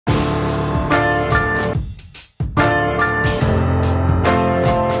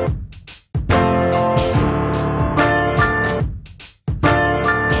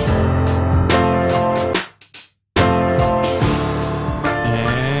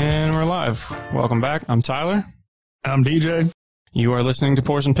live. Welcome back. I'm Tyler. I'm DJ. You are listening to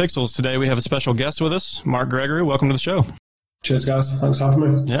Pours and Pixels. Today we have a special guest with us, Mark Gregory. Welcome to the show. Cheers, guys. Thanks for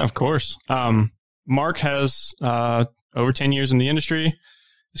having me. Yeah, of course. Mark has over 10 years in the industry.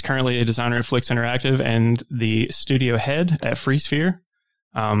 He's currently a designer at Flix Interactive and the studio head at FreeSphere.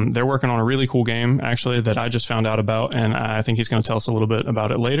 They're working on a really cool game, actually, that I just found out about, and I think he's going to tell us a little bit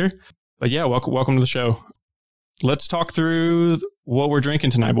about it later. But yeah, welcome to the show. Let's talk through what we're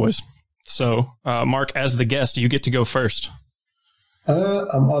drinking tonight, boys. So, Mark, as the guest, you get to go first.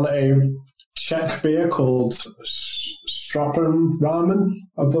 I'm on a Czech beer called Stroppen Ramen.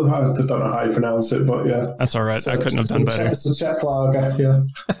 I don't know how you pronounce it, but yeah. That's all right. I couldn't have done better. It's a Czech lager, yeah.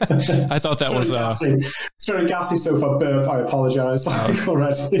 I thought that was... It's very gassy, so if I burp, I apologize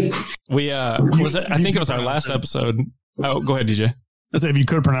already. I think it was our last episode. Oh, go ahead, DJ. I said if you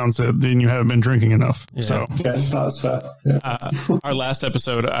could pronounce it, then you haven't been drinking enough. Yeah. So yes, that's fair. Yeah. Our last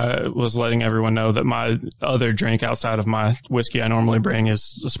episode, I was letting everyone know that my other drink outside of my whiskey I normally bring is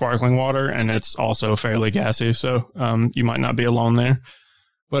sparkling water, and it's also fairly gassy. So you might not be alone there.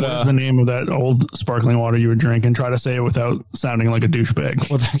 But what is the name of that old sparkling water you would drink? And try to say it without sounding like a douchebag.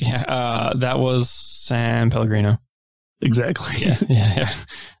 Well, that was San Pellegrino. Exactly. Yeah.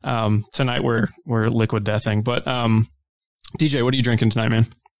 Tonight we're liquid deathing, but DJ, what are you drinking tonight, man?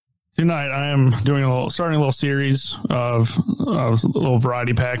 Tonight I am starting a little series of little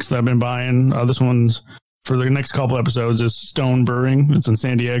variety packs that I've been buying. This one's for the next couple episodes is Stone Brewing. It's in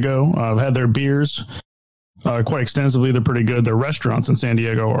San Diego. I've had their beers quite extensively. They're pretty good. Their restaurants in San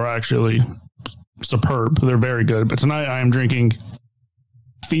Diego are actually superb. They're very good. But tonight I am drinking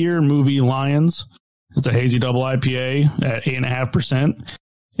Fear Movie Lions. It's a hazy double IPA at 8.5%.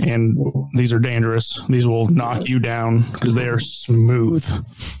 And these are dangerous. These will knock you down because they are smooth.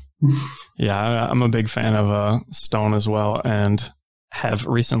 Yeah, I'm a big fan of Stone as well, and have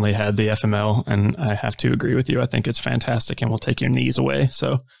recently had the FML, and I have to agree with you. I think it's fantastic and will take your knees away.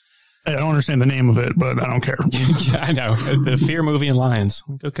 So I don't understand the name of it, but I don't care. Yeah, I know. The Fear Movie and Lions.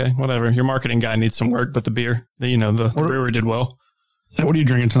 Okay, whatever. Your marketing guy needs some work, but the beer, the brewer did well. What are you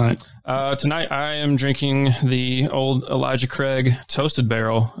drinking tonight? Tonight I am drinking the old Elijah Craig Toasted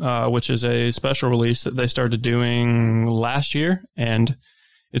Barrel, which is a special release that they started doing last year, and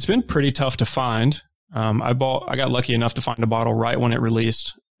it's been pretty tough to find. I got lucky enough to find a bottle right when it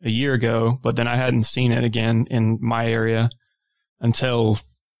released a year ago, but then I hadn't seen it again in my area until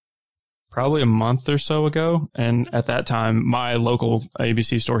probably a month or so ago. And at that time, my local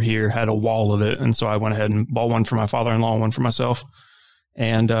ABC store here had a wall of it, and so I went ahead and bought one for my father-in-law and one for myself.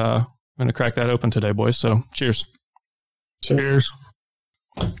 And I'm going to crack that open today, boys. So cheers. Cheers.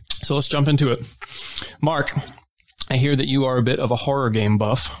 So let's jump into it. Mark, I hear that you are a bit of a horror game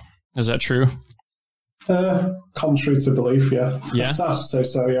buff. Is that true? Contrary to belief, yeah. Yeah? I'd say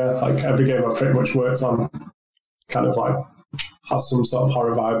so, yeah. Like every game I've pretty much worked on kind of like has some sort of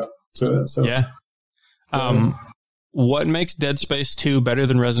horror vibe to it. So. Yeah. What makes Dead Space 2 better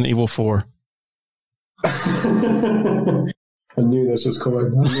than Resident Evil 4? I knew this was coming.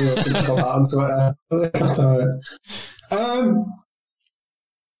 I knew I couldn't go out into it.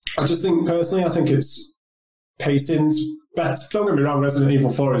 I just think, personally, I think it's pacing's better. Don't get me wrong, Resident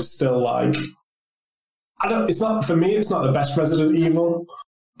Evil 4 is still like... For me, it's not the best Resident Evil,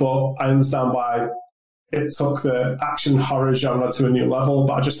 but I understand why it took the action horror genre to a new level,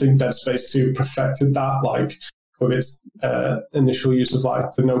 but I just think Dead Space 2 perfected that, like, with its initial use of,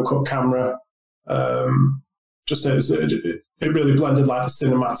 like, the no-cut camera. It really blended like the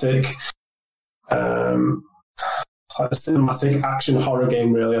cinematic action horror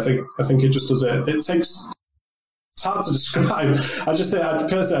game. Really, I think it just does it. It's hard to describe. I just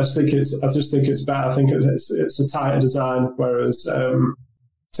think it's better. I think it's a tighter design. Whereas I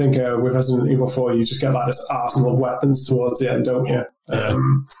think with Resident Evil 4, you just get like this arsenal of weapons towards the end, don't you? Yeah.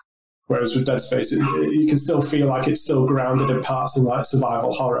 Whereas with Dead Space, you can still feel like it's still grounded in parts in like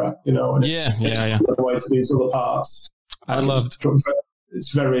survival horror, you know. And yeah. Away to these other parts.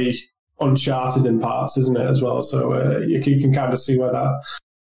 It's very Uncharted in parts, isn't it, as well? So you can kind of see where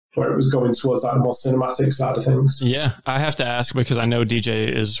it was going towards that more cinematic side of things. Yeah, I have to ask because I know DJ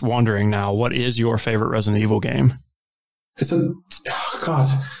is wondering now. What is your favorite Resident Evil game?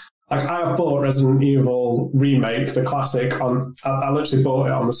 Like, I have bought Resident Evil Remake, the classic, I literally bought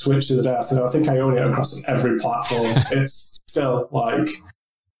it on the Switch the other day. So I think I own it across every platform. It's still like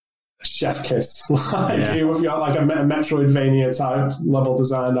a chef kiss. You've got like a Metroidvania type level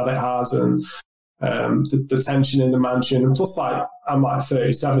design that it has, and the tension in the mansion. And plus, like, I'm like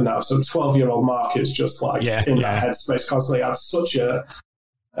 37 now, so 12-year-old Mark is just like that headspace constantly. Had such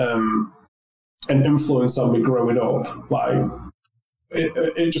an influence on me growing up. Like,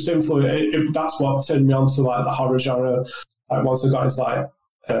 it just influenced. That's what turned me on to like the horror genre. Like once I got into like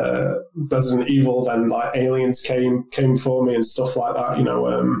Resident Evil, then like Aliens came for me and stuff like that.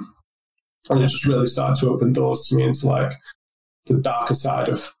 And it just really started to open doors to me into like the darker side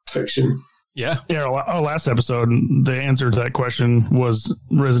of fiction. Yeah. Our last episode, the answer to that question was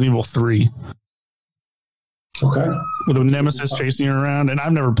Resident Evil 3. Okay. With a nemesis chasing you around, and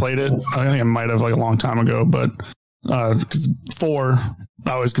I've never played it. I think I might have like a long time ago, but because 4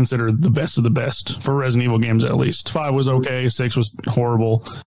 I always considered the best of the best for Resident Evil games, at least. 5 was okay, 6 was horrible,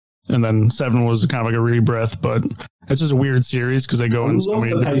 and then 7 was kind of like a rebirth. But it's just a weird series because they go in so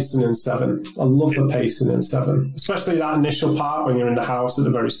many. I love the pacing in 7. I love the pacing in 7, especially that initial part when you're in the house at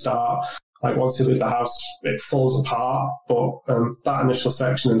the very start. Like once you leave the house, it falls apart. But that initial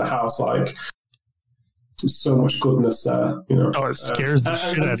section in the house, like, there's so much goodness there, Oh, it scares the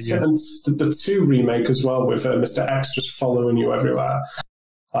shit out of you. And the 2 remake as well, with Mr. X just following you everywhere.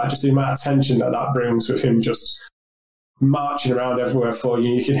 Like just the amount of tension that brings with him just marching around everywhere for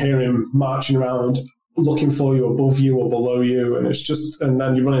you. You can hear him marching around, looking for you above you or below you, and it's just. And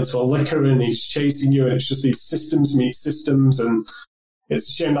then you run into a liquor, and he's chasing you, and it's just these systems meet systems, and it's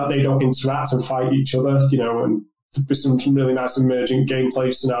a shame that they don't interact and fight each other, and to be some really nice emerging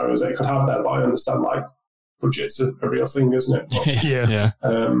gameplay scenarios they could have there. But I understand, like, budget's a real thing, isn't it? But, yeah.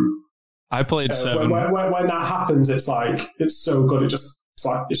 I played 7. When that happens, it's like, it's so good. It's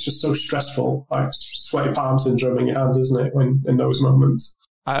just so stressful, like sweaty palm syndrome in your hand, isn't it? When in those moments.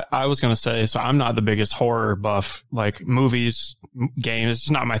 I was going to say, so I'm not the biggest horror buff, like movies, games. It's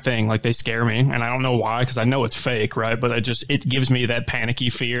just not my thing. Like they scare me, and I don't know why, because I know it's fake, right? But it gives me that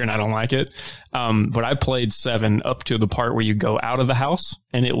panicky fear, and I don't like it. But I played 7 up to the part where you go out of the house,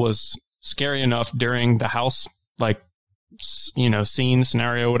 and it was scary enough during the house, like, scene,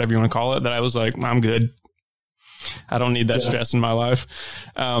 scenario, whatever you want to call it, that I was like, I'm good. I don't need that stress in my life.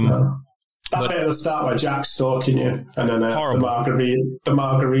 That bit at the start where Jack's stalking you, and then the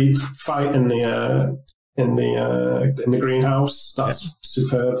Marguerite fight in the greenhouse. That's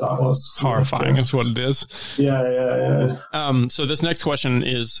superb. That was it's horrifying. That's what it is. Yeah. So this next question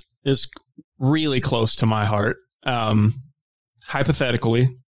is really close to my heart. Hypothetically,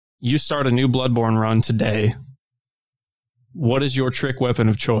 you start a new Bloodborne run today. What is your trick weapon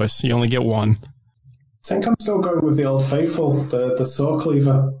of choice? You only get one. I think I'm still going with the old faithful, the saw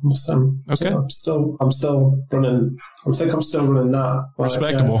cleaver. Okay. I'm still running. I think I'm still running that.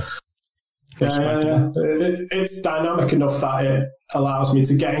 Respectable. Yeah. It's dynamic enough that it allows me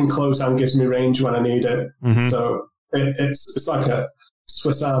to get in close and gives me range when I need it. Mm-hmm. So it's like a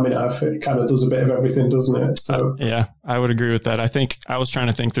Swiss Army knife. It kind of does a bit of everything, doesn't it? So yeah, I would agree with that. I think I was trying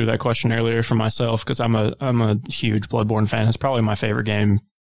to think through that question earlier for myself because I'm a huge Bloodborne fan. It's probably my favorite game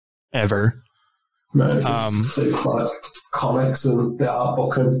ever. Like comics and the art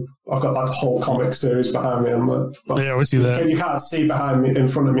book, and I've got like a whole comic series behind me. Yeah, we see that. You can't see behind me, in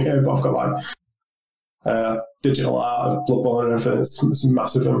front of me here, but I've got like digital art of Bloodborne and everything. It's a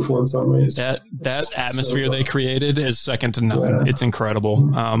massive influence on me. That atmosphere they created is second to none. Yeah. It's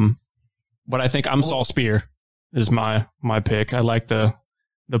incredible. But I think Saul Spear is my pick. I like the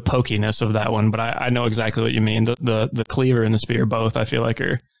pokiness of that one, but I know exactly what you mean. The cleaver and the spear both, I feel like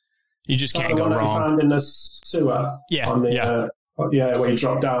you just can't go wrong. You found in the sewer. Yeah. Where you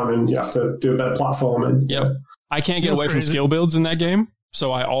drop down and you have to do a bit of platforming. Yep. I can't get away from skill builds in that game,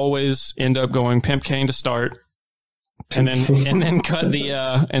 so I always end up going Pimp Cane to start, and then cut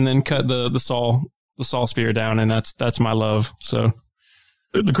the Saul Spear down, and that's my love. So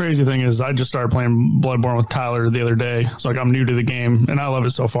the crazy thing is, I just started playing Bloodborne with Tyler the other day. So like I'm new to the game, and I love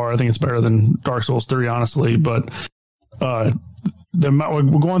it so far. I think it's better than Dark Souls 3, honestly, but. We're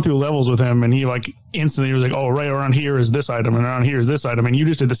going through levels with him, and he like instantly was like, "Oh, right around here is this item, and around here is this item," and you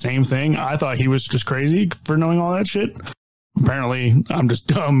just did the same thing. I thought he was just crazy for knowing all that shit. Apparently, I'm just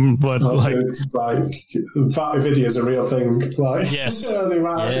dumb, but it's like video is a real thing. Like, yes, the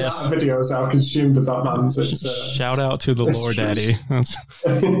amount of videos I've consumed of that man's. Shout out to the Lord Daddy. That's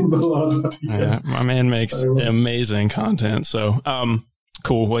the Lord Daddy. Yeah, my man makes amazing content. So,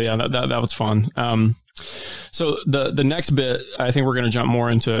 cool. Well, yeah, that was fun. So the next bit, I think we're going to jump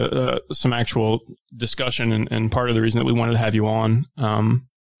more into some actual discussion, and part of the reason that we wanted to have you on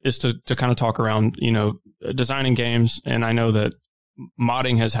is to kind of talk around, designing games. And I know that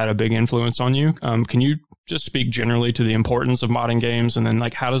modding has had a big influence on you. Can you just speak generally to the importance of modding games, and then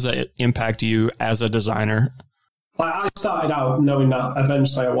like how does that impact you as a designer? Like I started out knowing that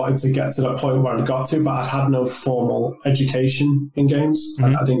eventually I wanted to get to that point where I got to, but I had no formal education in games.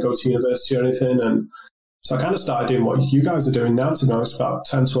 Mm-hmm. I didn't go to university or anything, and so I kind of started doing what you guys are doing now, to be honest. About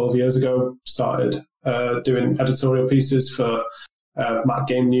 10, 12 years ago, started doing editorial pieces for Mac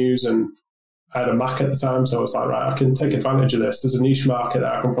Game News, and I had a Mac at the time, so I was like, right, I can take advantage of this. There's a niche market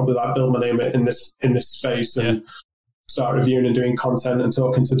there. I can probably like build my name in this space and start reviewing and doing content and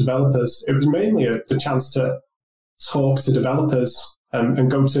talking to developers. It was mainly the chance to talk to developers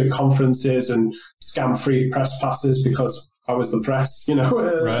and go to conferences and scam free press passes because I was the press,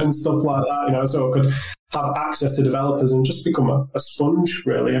 and stuff like that, so I could have access to developers and just become a sponge,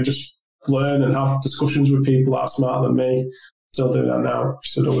 really, and just learn and have discussions with people that are smarter than me. Still doing that now. You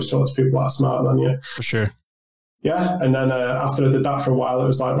should always talk to people that are smarter than you. For sure. Yeah, and then after I did that for a while, it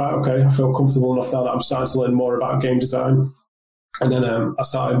was like, right, okay, I feel comfortable enough now that I'm starting to learn more about game design. And then I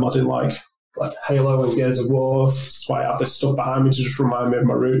started modding like Halo and Gears of War. That's why I have this stuff behind me to just remind me of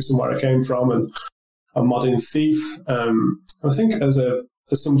my roots and where I came from. And I'm modding Thief. I think as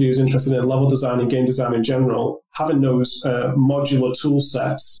somebody who's interested in level design and game design in general, having those modular tool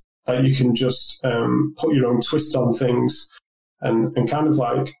sets that you can just put your own twist on things and kind of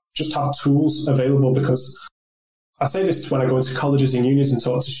like just have tools available, because I say this when I go into colleges and unis and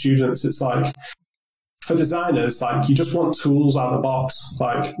talk to students, it's like, for designers, like you just want tools out of the box.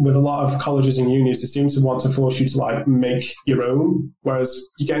 Like with a lot of colleges and unis, they seem to want to force you to like make your own. Whereas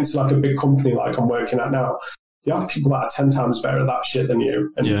you get into like a big company like I'm working at now, you have people that are 10 times better at that shit than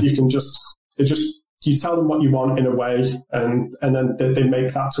you. And you can you tell them what you want in a way, and then they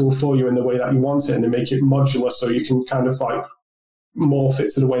make that tool for you in the way that you want it, and they make it modular so you can kind of like morph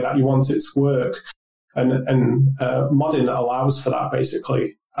it to the way that you want it to work. And modding allows for that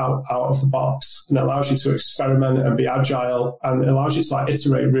basically out of the box, and it allows you to experiment and be agile, and it allows you to like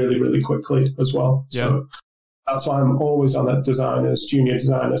iterate really, really quickly as well. Yeah. So that's why I'm always on at designers, junior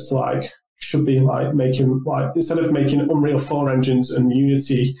designers, to like should be like making like, instead of making Unreal 4 engines and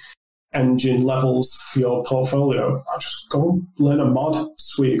Unity engine levels for your portfolio, I'll just go and learn a mod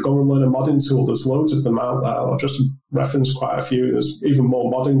suite, go and learn a modding tool. There's loads of them out there. I'll just reference quite a few. There's even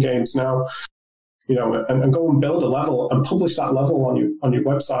more modern games now, and go and build a level and publish that level on your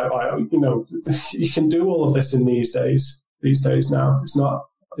website. Like, you can do all of this in these days now. It's not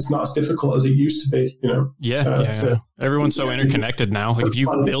as difficult as it used to be, So, everyone's so interconnected now. Like if you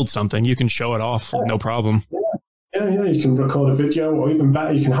build something, you can show it off, no problem. Yeah, you can record a video, or even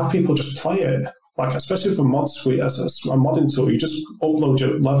better, you can have people just play it. Like, especially for Mod Suite, as a modding tool, you just upload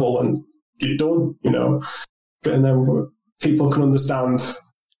your level and you're done, And then people can understand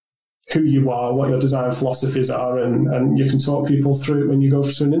who you are, what your design philosophies are, and you can talk people through it when you go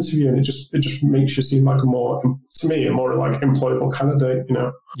to an interview, and it just makes you seem like a more like employable candidate,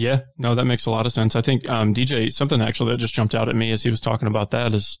 Yeah, no, that makes a lot of sense. I think DJ, something actually that just jumped out at me as he was talking about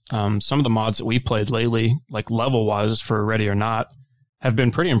that is some of the mods that we played lately, like level wise for Ready or Not, have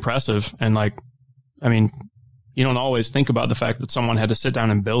been pretty impressive. And like, I mean, you don't always think about the fact that someone had to sit down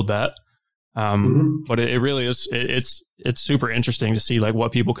and build that. But it really is, it's super interesting to see like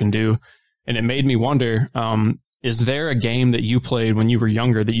what people can do. And it made me wonder, is there a game that you played when you were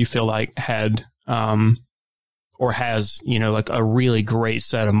younger that you feel like had, or has, like a really great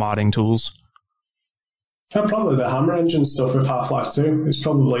set of modding tools? Yeah, probably the Hammer Engine stuff with Half-Life 2. It's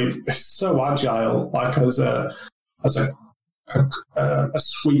so agile, like as a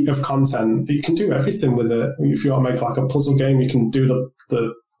suite of content. You can do everything with it. If you want to make like a puzzle game, you can do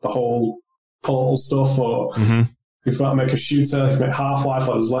the whole Portal stuff, or if you want to make a shooter, you can make Half-Life,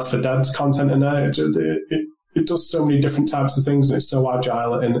 or there's Left 4 Dead content in there. It does so many different types of things, and it's so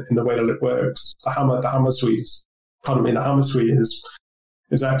agile in the way that it works. The Hammer Suite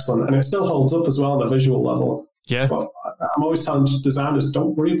is excellent, and it still holds up as well on a visual level. Yeah. But I'm always telling designers,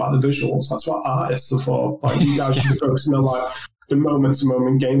 don't worry about the visuals. That's what artists are for. Like, you guys should be focusing on like the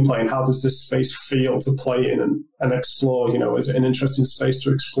moment-to-moment gameplay and how does this space feel to play in and explore. Is it an interesting space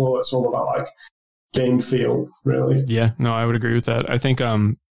to explore? It's all about like game feel, really. Yeah, no, I would agree with that. I think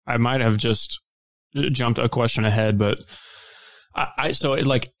I might have just jumped a question ahead, but so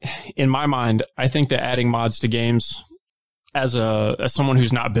in my mind, I think that adding mods to games, as someone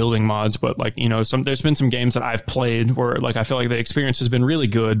who's not building mods, but like, there's been some games that I've played where like I feel like the experience has been really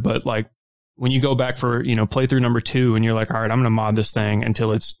good, but like when you go back for, playthrough number 2 and you're like, all right, I'm going to mod this thing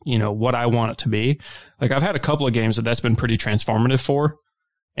until it's, what I want it to be. Like I've had a couple of games that's been pretty transformative for.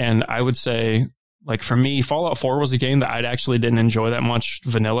 And I would say, like for me, Fallout 4 was a game that I actually didn't enjoy that much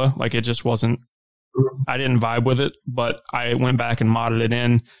vanilla. Like it just wasn't, I didn't vibe with it, but I went back and modded it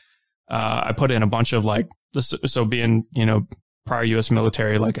in. I put in a bunch of like this. So being, prior U.S.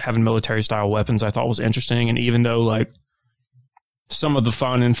 military, like having military style weapons, I thought was interesting. And even though like some of the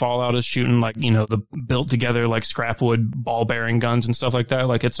fun in Fallout is shooting like, the built together like scrap wood ball bearing guns and stuff like that.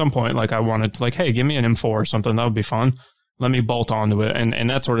 Like at some point, like I wanted to like, hey, give me an M4 or something. That would be fun. Let me bolt onto it. And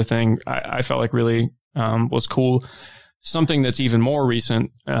that sort of thing, I felt like really was cool. something that's even more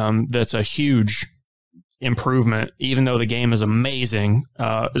recent, that's a huge improvement, even though the game is amazing,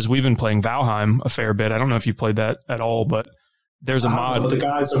 is we've been playing Valheim a fair bit. I don't know if you've played that at all, but there's a mod. But the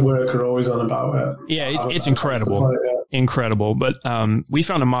guys at work are always on about it. Yeah, it's incredible. Incredible. But we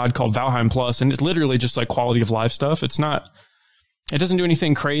found a mod called Valheim Plus, and it's literally just like quality of life stuff. It doesn't do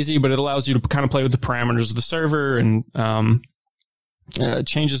anything crazy, but it allows you to kind of play with the parameters of the server, and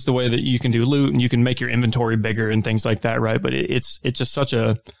changes the way that you can do loot, and you can make your inventory bigger and things like that, right? But it's just such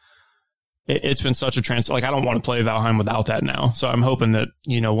a... It's been such a like, I don't want to play Valheim without that now. So I'm hoping that,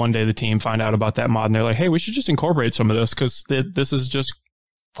 one day the team find out about that mod and they're like, hey, we should just incorporate some of this, because this is just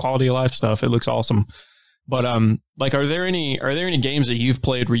quality of life stuff. It looks awesome. But like, are there any games that you've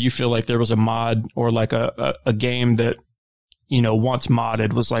played where you feel like there was a mod, or like a game that, once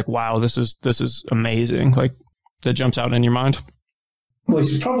modded was like, wow, this is amazing, like, that jumps out in your mind? Well,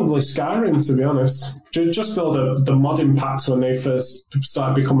 it's probably Skyrim, to be honest. Just all the modding packs when they first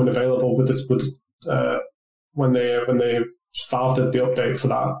started becoming available when Valve did the update for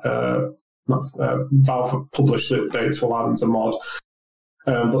that. Valve published the update to allow them to mod,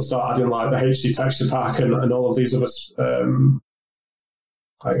 but start adding like the HD texture pack and all of these other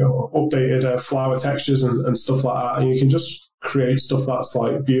updated flower textures and stuff like that. And you can just create stuff that's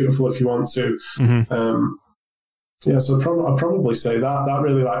like beautiful if you want to. Mm-hmm. Yeah, so I'd probably say that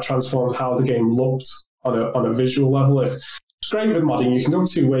really like transformed how the game looked on a visual level. It's great with modding. You can go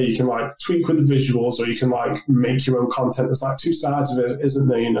two ways. You can like tweak with the visuals, or you can like make your own content. There's like two sides of it, isn't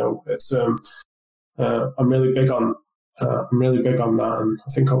there? It's I'm really big on that, and I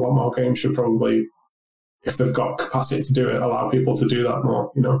think a lot more games should probably, if they've got capacity to do it, allow people to do that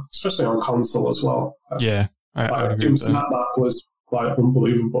more. Especially on console as well. Yeah, I agree with that. Snapmap was like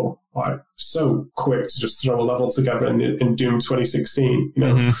unbelievable, like so quick to just throw a level together in Doom 2016,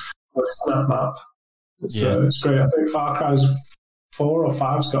 mm-hmm. Like snap map. It's great. I think Far Cry 4 or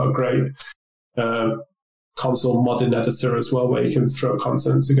 5's got a great console modding editor as well, where you can throw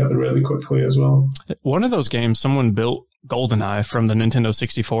content together really quickly as well. One of those games, someone built GoldenEye from the Nintendo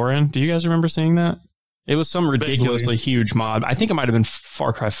 64 in. Do you guys remember seeing that? It was some ridiculously huge mod. I think it might have been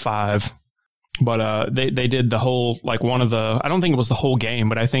Far Cry 5. But they did the whole, like, one of the, I don't think it was the whole game,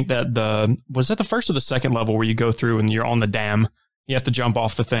 but I think that was that the first or the second level where you go through and you're on the dam? You have to jump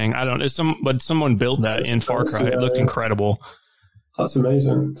off the thing. I don't know. But someone built that in Far Cry. It looked incredible. That's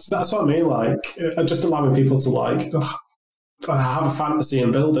amazing. That's what I mean. Like, just allowing people to like have a fantasy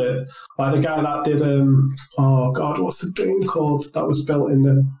and build it. Like the guy that did, what's the game called that was built in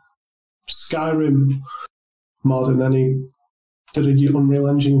the Skyrim mod, and then he did a Unreal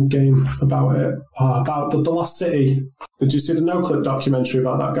Engine game about it, about the Lost City. Did you see the NoClip documentary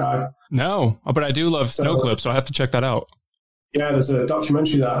about that guy? No, but I do love NoClip, so I have to check that out. Yeah, there's a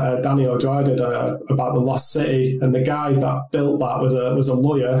documentary that Danny O'Dwyer did about the Lost City, and the guy that built that was a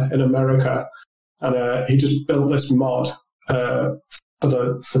lawyer in America, and he just built this mod for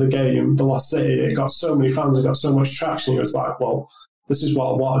the game, the Lost City. It got so many fans, it got so much traction. He was like, well, this is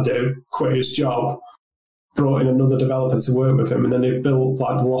what I want to do, quit his job, brought in another developer to work with him, and then they built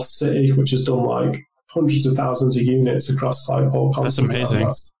like the Lost City, which has done like hundreds of thousands of units across like all consoles. That's amazing.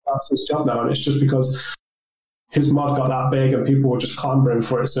 That's his job now, and it's just because his mod got that big and people were just clamoring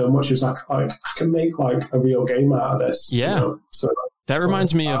for it so much. He was like I can make like a real game out of this. Yeah. So that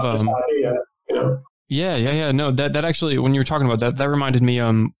reminds me of this idea, Yeah. No, that actually, when you were talking about that reminded me.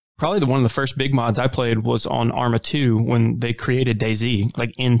 Probably one of the first big mods I played was on Arma 2 when they created DayZ,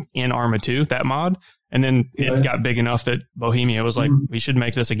 like in Arma 2, that mod. And then it got big enough that Bohemia was like, we should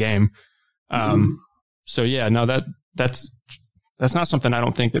make this a game. So yeah, no, that's not something I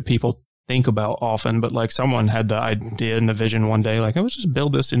don't think that people think about often, but like someone had the idea and the vision one day, like, I would just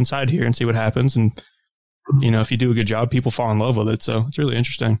build this inside here and see what happens. And, if you do a good job, people fall in love with it. So it's really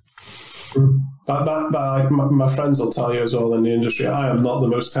interesting. But my friends will tell you as well in the industry, I am not the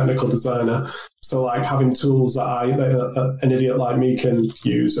most technical designer. So like having tools that an idiot like me can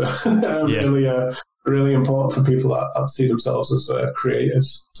use are really important for people that see themselves as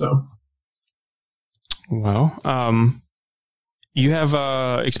creatives. So, well, you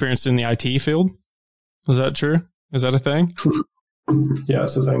have experience in the IT field. Is that true? Is that a thing? Yeah,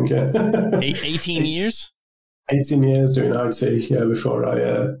 it's a thing. Yeah, 18 years. 18 years doing IT, before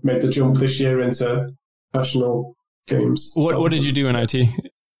I made the jump this year into professional games. What did you do in IT?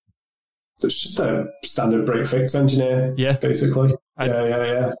 It's just a standard break-fix engineer, basically.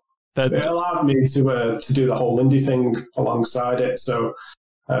 Yeah. It allowed me to do the whole indie thing alongside it, so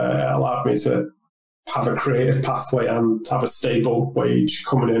it allowed me to have a creative pathway and have a stable wage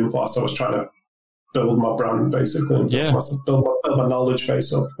coming in whilst I was trying to build my brand basically, and build my knowledge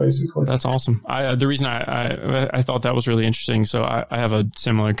base up basically. That's awesome. The reason I thought that was really interesting. So I have a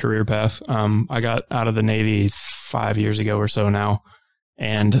similar career path. I got out of the Navy 5 years ago or so now,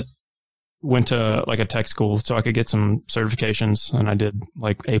 and went to like a tech school so I could get some certifications, and I did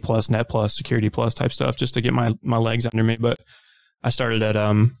like A+, Net Plus, Security Plus type stuff just to get my legs under me. But I started at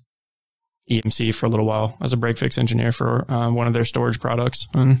EMC for a little while as a break fix engineer for one of their storage products.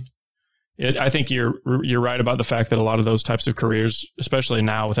 And I think you're right about the fact that a lot of those types of careers, especially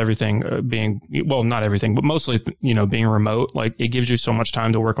now with everything being, well, not everything, but mostly, being remote, like it gives you so much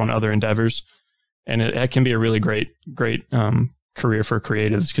time to work on other endeavors. And it can be a really great career for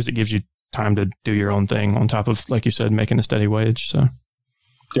creatives because it gives you time to do your own thing on top of, like you said, making a steady wage. So.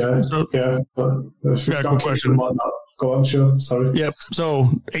 Yeah. Quick question. Go on, sure. Sorry. Yep. So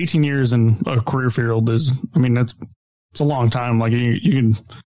 18 years in a career field it's a long time. Like you can,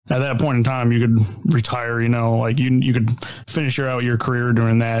 at that point in time, you could retire, like you could finish out your career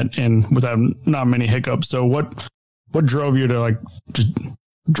doing that and without not many hiccups. So what drove you to like just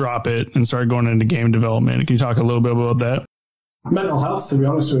drop it and start going into game development? Can you talk a little bit about that? Mental health, to be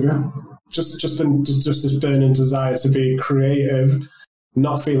honest with you. Just this burning desire to be creative,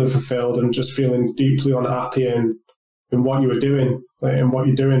 not feeling fulfilled and just feeling deeply unhappy in what you were doing, and what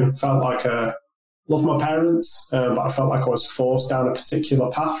you're doing. Felt like love my parents, but I felt like I was forced down a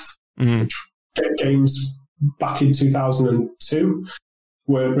particular path. Mm-hmm. Games back in 2002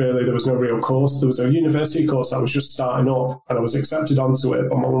 weren't really, there was no real course. There was a university course that was just starting up and I was accepted onto it,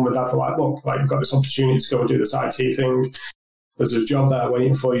 but my mum and dad were like, look, like you've got this opportunity to go and do this IT thing. There's a job there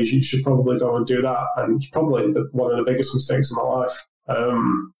waiting for you. You should probably go and do that. And probably one of the biggest mistakes of my life.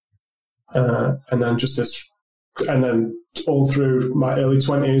 And then all through my early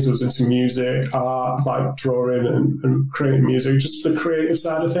 20s, I was into music, art, like drawing and creating music, just the creative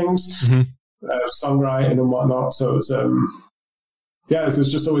side of things, songwriting and whatnot. So it's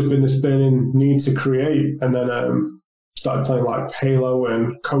there's just always been this burning need to create. And then started playing like Halo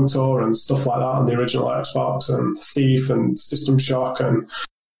and KOTOR and stuff like that on the original Xbox, and Thief and System Shock, and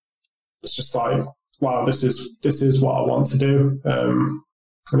it's just like, wow, this is what I want to do.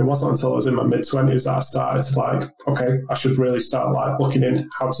 And it wasn't until I was in my mid-20s that I started to like, okay, I should really start like looking in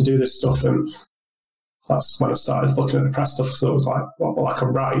how to do this stuff. And that's when I started looking at the press stuff. So it was like, well, I can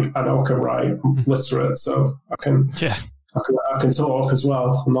write. I know I can write. I'm literate, so I can talk as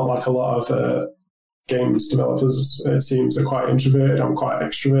well. I'm not like a lot of games developers, it seems, are quite introverted. I'm quite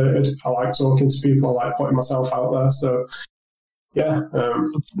extroverted. I like talking to people. I like putting myself out there. So yeah,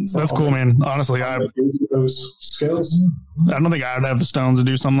 that's cool, man. Honestly, I those skills. I don't think I'd have the stones to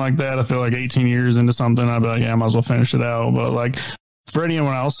do something like that. I feel like 18 years into something, I'd be like, yeah, I might as well finish it out. But like for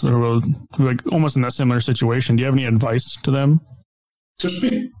anyone else who like almost in that similar situation, do you have any advice to them? Just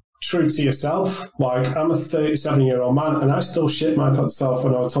be true to yourself. Like, I'm a 37-year-old man, and I still shit myself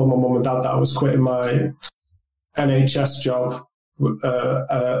when I told my mum and dad that I was quitting my NHS job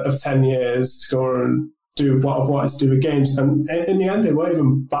of 10 years to go and do what I've wanted to do with games. And in the end, they weren't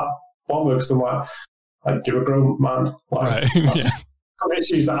even that bothered, because I'm like, you're a grown man. Like, right. Some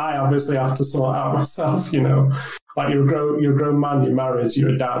issues that I obviously have to sort out myself, Like, you're a grown man, you're married, you're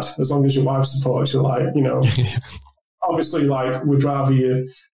a dad. As long as your wife supports you, like, obviously, like, we'd rather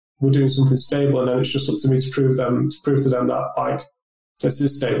we're doing something stable, and then it's just up to me to prove to them that, like, this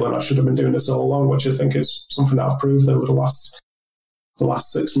is stable and I should have been doing this all along, which I think is something that I've proved over the last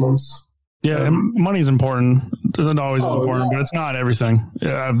 6 months. Yeah, and money's important. It always is important, but it's not everything.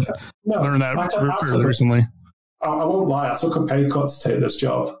 Yeah, I've learned that recently. I won't lie, I took a pay cut to take this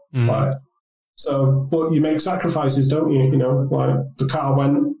job. But you make sacrifices, don't you? Like the car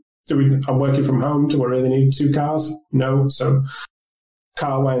went, I'm working from home, do I really need 2 cars? No. So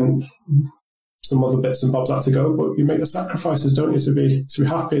car went, some other bits and bobs had to go, but you make the sacrifices, don't you, to be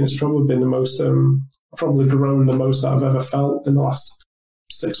happy. And it's probably been the most, probably grown the most that I've ever felt in the last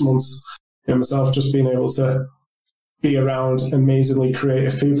 6 months. Myself just being able to be around amazingly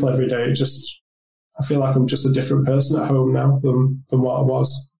creative people every day. I feel like I'm just a different person at home now than what I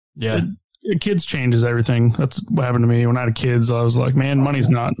was. Yeah. Kids changes everything. That's what happened to me when I had kids. I was like, man, money's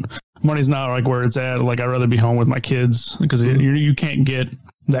not like where it's at. Like, I'd rather be home with my kids, because you can't get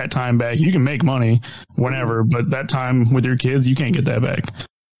that time back. You can make money whenever, but that time with your kids, you can't get that back.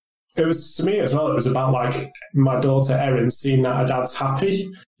 It was, to me as well, it was about like my daughter Erin seeing that her dad's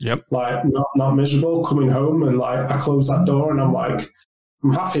happy. Yep. Like not miserable, coming home, and like I close that door and I'm like,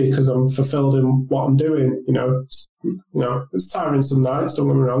 I'm happy because I'm fulfilled in what I'm doing. It's tiring some nights, don't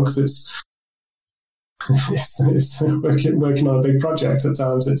get me wrong, because it's working on a big project at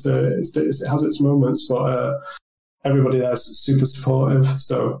times. It has its moments, but everybody there's super supportive.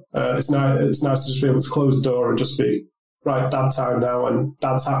 So it's nice to just be able to close the door and just be, right, dad time now, and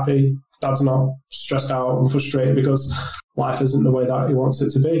dad's happy. Dad's not stressed out and frustrated because life isn't the way that he wants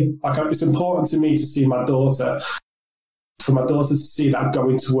it to be. Like, it's important to me to see my daughter, for my daughter to see that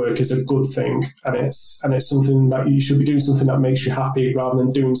going to work is a good thing, and it's something that you should be doing, something that makes you happy, rather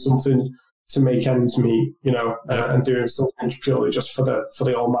than doing something to make ends meet, and doing something purely just for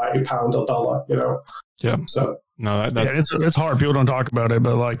the almighty pound or dollar, Yeah. So no, it's hard. People don't talk about it,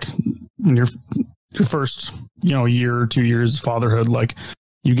 but like in your first, year or 2 years of fatherhood, like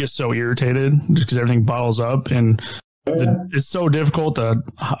you get so irritated just because everything bottles up, and it's so difficult to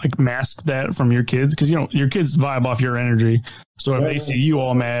like mask that from your kids, because your kids vibe off your energy. So if they see you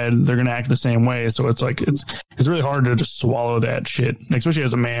all mad, they're gonna act the same way. So it's like it's really hard to just swallow that shit, especially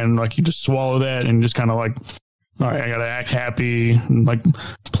as a man. Like, you just swallow that and just kind of like, all right, I gotta act happy and like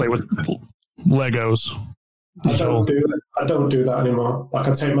play with Legos. I don't do that anymore. Like,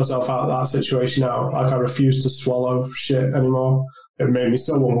 I take myself out of that situation now. Like, I refuse to swallow shit anymore. It made me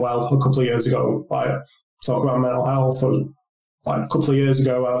so unwell a couple of years ago. Like, talk about mental health. Like, a couple of years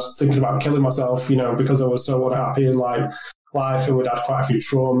ago, I was thinking about killing myself, because I was so unhappy in life, and we'd had quite a few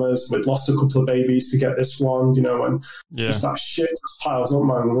traumas. We'd lost a couple of babies to get this one, and just that shit just piles up,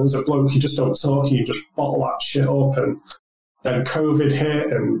 man. There's a bloke, you just don't talk, you just bottle that shit up, and then COVID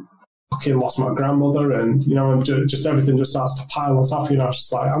hit, and fucking lost my grandmother, and and just everything just starts to pile on top. It's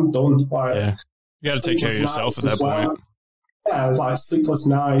just like, I'm done. Like, you got to take care of yourself at that point. Yeah, it's like sleepless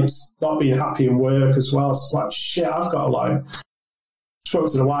nights, not being happy in work as well. So it's like, shit, I've got to like. Spoke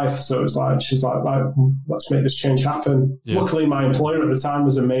to the wife, so it's like, she's like, right, let's make this change happen. Luckily, my employer at the time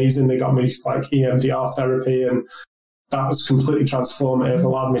was amazing. They got me like EMDR therapy, and that was completely transformative.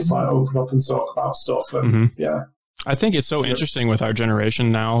 Allowed me to like open up and talk about stuff. And I think it's so interesting with our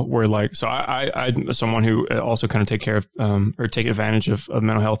generation now. Where like, so I'm someone who also kind of take care of or take advantage of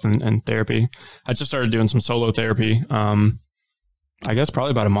mental health and therapy. I just started doing some solo therapy. I guess probably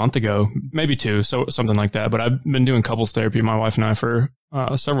about a month ago, maybe two, so something like that. But I've been doing couples therapy, my wife and I, for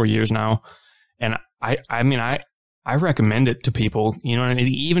several years now. And I recommend it to people, and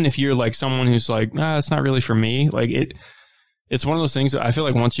even if you're like someone who's like, it's not really for me. Like, it's one of those things that I feel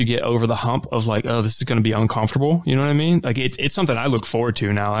like once you get over the hump of like, oh, this is going to be uncomfortable. You know what I mean? Like, it's something I look forward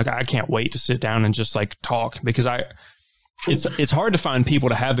to now. Like, I can't wait to sit down and just like talk, because it's hard to find people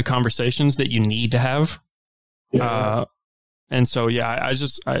to have the conversations that you need to have. Yeah. And so,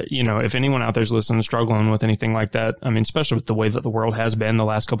 if anyone out there's listening, struggling with anything like that, I mean, especially with the way that the world has been the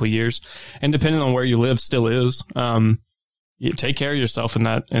last couple of years, and depending on where you live, still is, you take care of yourself in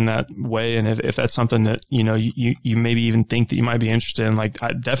that way. And if that's something that, you maybe even think that you might be interested in, like,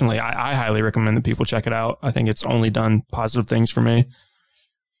 I highly recommend that people check it out. I think it's only done positive things for me.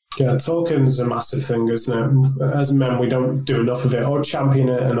 Yeah, talking is a massive thing, isn't it? As men, we don't do enough of it or champion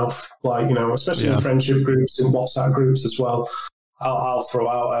it enough. Like, especially in friendship groups, in WhatsApp groups as well. I'll throw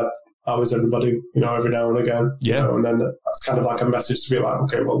out how is everybody, every now and again. And then that's kind of like a message to be like,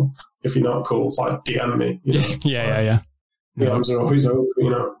 okay, well, if you're not cool, like, DM me. Yeah. DMs are always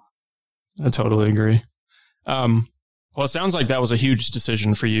open, I totally agree. Well, it sounds like that was a huge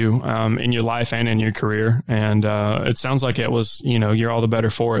decision for you in your life and in your career. And it sounds like it was, you're all the better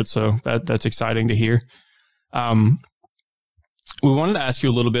for it. So that's exciting to hear. We wanted to ask you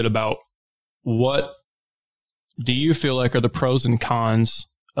a little bit about, what do you feel like are the pros and cons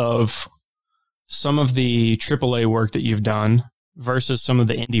of some of the AAA work that you've done versus some of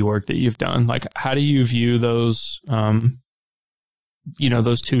the indie work that you've done? Like, how do you view those,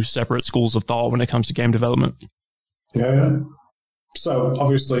 those two separate schools of thought when it comes to game development? Yeah. So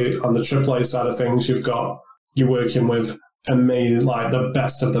obviously on the AAA side of things, you're working with amazing, like the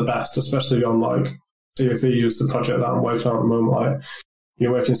best of the best, especially on like CFE is the project that I'm working on at the moment. Like,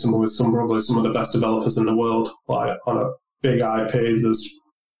 you're working with probably some of the best developers in the world, like on a big IP. There's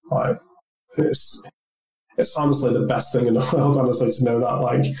like, it's honestly the best thing in the world, honestly, to know that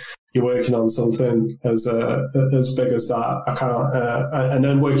like you're working on something as big as that. I can't, and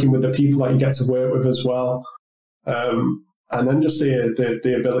then working with the people that you get to work with as well. And then just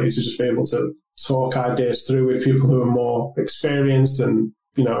the ability to just be able to talk ideas through with people who are more experienced and,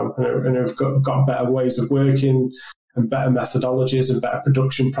 and who've got better ways of working and better methodologies and better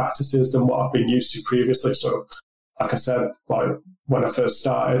production practices than what I've been used to previously. So, like I said, like when I first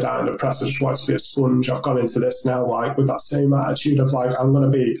started out in the press, I just wanted to be a sponge. I've gone into this now, like with that same attitude of like, I'm going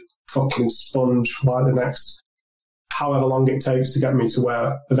to be a fucking sponge for like the next however long it takes to get me to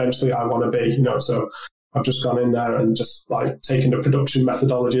where eventually I want to be, So I've just gone in there and just like taken the production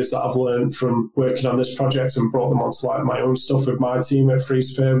methodologies that I've learned from working on this project and brought them onto like my own stuff with my team at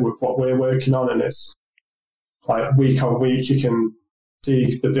FreeSphere with what we're working on. And it's like week on week, you can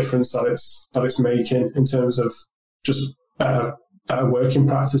see the difference that it's making in terms of just better working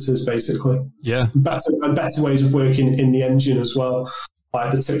practices, basically. Yeah. Better ways of working in the engine as well.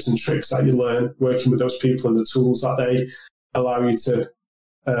 Like the tips and tricks that you learn working with those people and the tools that they allow you to,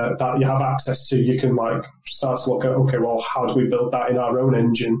 that you have access to, you can like start to look at, okay, well, how do we build that in our own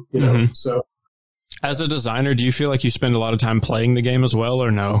engine? You know, so. As a designer, do you feel like you spend a lot of time playing the game as well,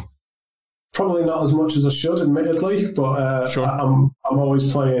 or no? Probably not as much as I should, admittedly, but sure. I'm always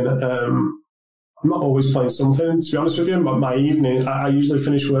playing. I'm not always playing something, to be honest with you. But my evening, I usually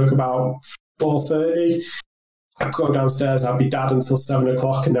finish work about 4:30. I go downstairs, I'll be dad until 7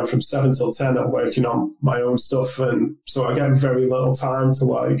 o'clock, and then from 7 till 10, I'm working on my own stuff, and so I get very little time to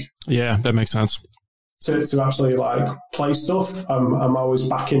like. Yeah, that makes sense. To actually like play stuff. I'm always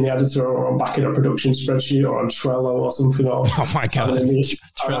back in the editor, or I'm back in a production spreadsheet, or on Trello or something. Or oh my god,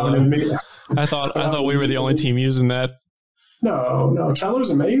 Trello! I thought we were the only team using that. No, Trello's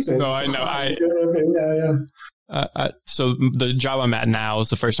amazing. No, I know. So the job I'm at now is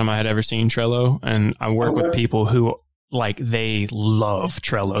the first time I had ever seen Trello, and I work with people who like they love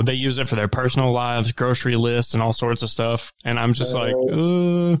Trello. They use it for their personal lives, grocery lists, and all sorts of stuff. And I'm just like,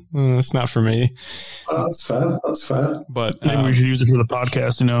 it's not for me. That's fair. But maybe we should use it for the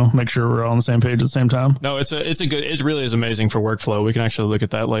podcast. You know, make sure we're all on the same page at the same time. No, it really is amazing for workflow. We can actually look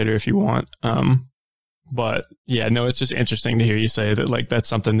at that later if you want. But yeah, no, it's just interesting to hear you say that, like, that's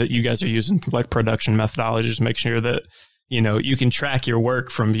something that you guys are using, like production methodologies, make sure that, you know, you can track your work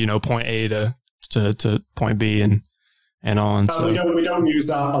from, you know, point A to point B and on. So we don't use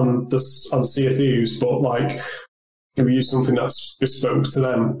that on Sea of Thieves, but like we use something that's bespoke to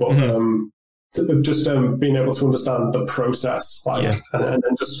them. But just being able to understand the process, like, and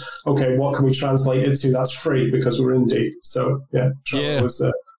then just, okay, what can we translate it to that's free because we're indie. So Trello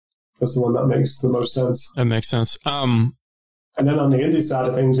was that's the one that makes the most sense. That makes sense. And then on the indie side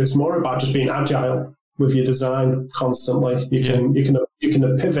of things, it's more about just being agile with your design constantly. You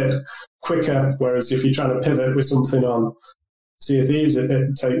can pivot quicker, whereas if you're trying to pivot with something on Sea of Thieves, it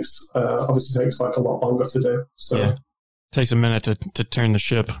obviously takes like a lot longer to do. So it takes a minute to turn the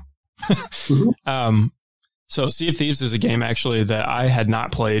ship. So Sea of Thieves is a game actually that I had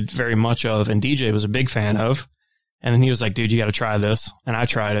not played very much of, and DJ was a big fan of. And then he was like, dude, you got to try this. And I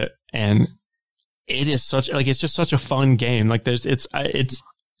tried it, and it is it's just such a fun game. Like it's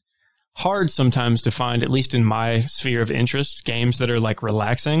hard sometimes to find, at least in my sphere of interest, games that are like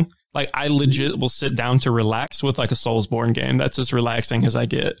relaxing. Like I legit will sit down to relax with like a Soulsborne game. That's as relaxing as I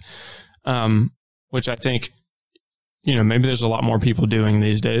get. Which I think, you know, maybe there's a lot more people doing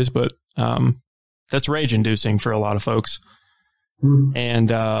these days, but that's rage inducing for a lot of folks. And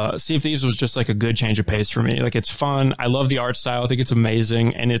Sea of Thieves was just like a good change of pace for me. Like it's fun. I love the art style. I think it's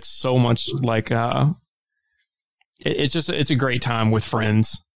amazing, and it's so much like it's a great time with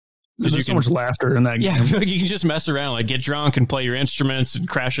friends. There's so much laughter in that game. Yeah, I feel like you can just mess around, like get drunk and play your instruments and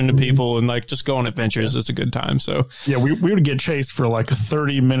crash into people and like just go on adventures. It's a good time. So yeah, we would get chased for like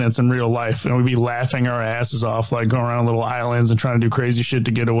 30 minutes in real life, and we'd be laughing our asses off, like going around little islands and trying to do crazy shit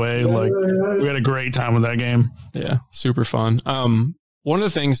to get away. We had a great time with that game. Yeah, super fun. One of the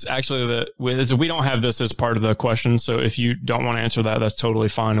things actually that we don't have this as part of the question, so if you don't want to answer that, that's totally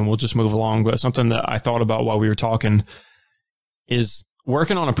fine, and we'll just move along. But something that I thought about while we were talking is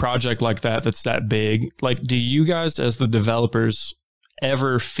working on a project like that's that big. Like, do you guys as the developers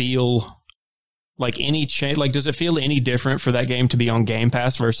ever feel like any change? Like, does it feel any different for that game to be on Game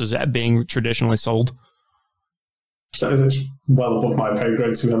Pass versus that being traditionally sold? So it's well above my pay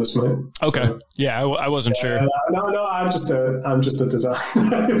grade, to be honest, mate. Okay. So, yeah, I wasn't sure. No, I'm just a designer.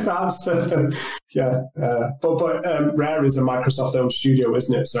 But Rare is a Microsoft-owned studio,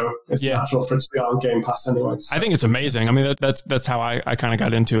 isn't it? So it's natural for it to be on Game Pass anyway. So. I think it's amazing. I mean, that's how I kind of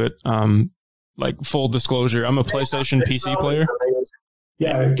got into it. Like full disclosure, I'm a PlayStation PC player.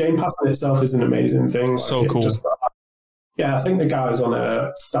 Yeah, Game Pass in itself is an amazing thing. Like, so cool. I think the guys on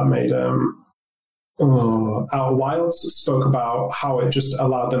that made Outer Wilds spoke about how it just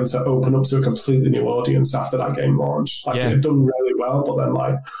allowed them to open up to a completely new audience after that game launched. Like it had done really well, but then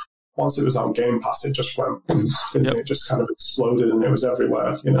like once it was on Game Pass, it just went, it just kind of exploded and it was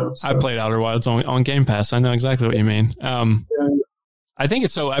everywhere, you know. So. I played Outer Wilds on Game Pass. I know exactly what you mean. I think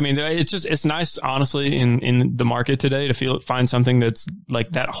it's so, I mean, it's nice, honestly, in the market today to find something that's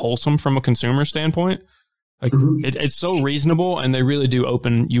like that wholesome from a consumer standpoint. Like it's so reasonable, and they really do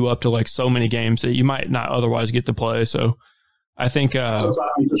open you up to like so many games that you might not otherwise get to play. So I think it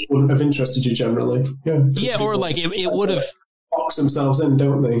just wouldn't have interested you generally. Yeah, or like it would have box themselves in,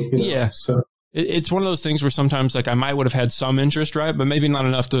 don't they? You know? Yeah. So it's one of those things where sometimes like I might would have had some interest, right, but maybe not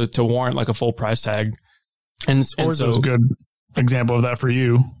enough to warrant like a full price tag. And Forza is so a good example of that for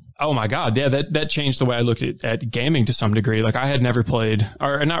you. Oh my God. Yeah. That changed the way I looked at gaming to some degree. Like I had never played,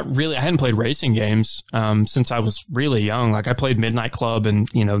 or not really, I hadn't played racing games, since I was really young. Like I played Midnight Club and,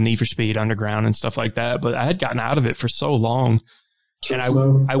 Need for Speed Underground and stuff like that, but I had gotten out of it for so long and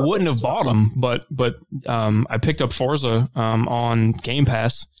I wouldn't have bought them, but I picked up Forza, on Game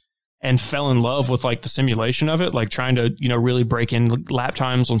Pass and fell in love with like the simulation of it, like trying to, really break in lap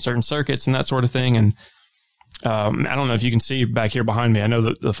times on certain circuits and that sort of thing. And, I don't know if you can see back here behind me. I know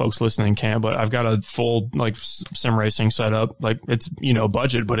that the folks listening can't, but I've got a full like sim racing setup. Like it's,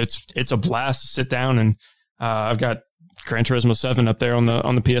 budget, but it's a blast to sit down and, I've got Gran Turismo 7 up there on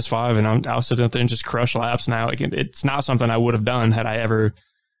the PS5 and I'll sit up there and just crush laps now. Like it's not something I would have done had I ever,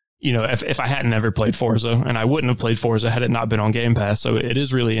 if I hadn't ever played Forza, and I wouldn't have played Forza had it not been on Game Pass. So it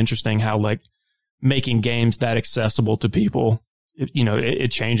is really interesting how like making games that accessible to people, it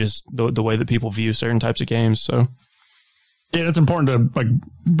changes the way that people view certain types of games. So yeah, it's important to like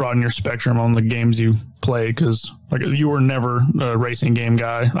broaden your spectrum on the games you play, because like you were never a racing game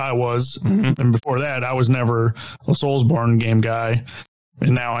guy. I was, and before that, I was never a Soulsborne game guy,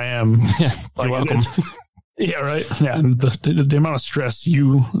 and now I am. Yeah, you're welcome. Yeah, right. Yeah, and the amount of stress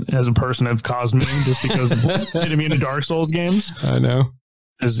you as a person have caused me just because of getting me into Dark Souls games. I know.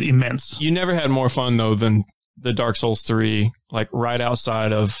 Is immense. You never had more fun though than the Dark Souls 3, like right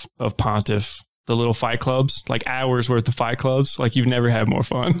outside of Pontiff, the little fight clubs, like hours worth of fight clubs. Like you've never had more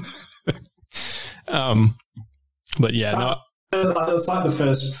fun. But yeah, It's like the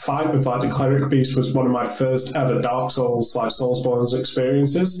first fight with like the cleric beast was one of my first ever Dark Souls, like Soulsborne's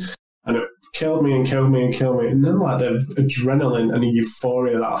experiences. And it killed me and killed me and killed me. And then like the adrenaline and the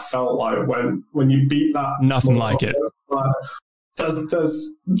euphoria that I felt like when you beat that. Nothing like it. Like,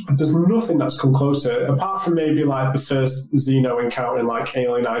 there's nothing that's come close to it, apart from maybe like the first Xeno encounter in like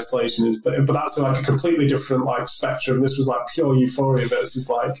Alien Isolation, but that's like a completely different like spectrum. This was like pure euphoria versus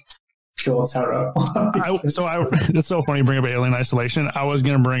like pure terror. It's so funny you bring up Alien Isolation. I was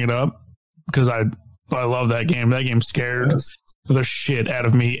gonna bring it up because I love that game. That game scared the shit out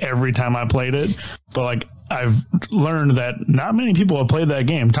of me every time I played it. But like I've learned that not many people have played that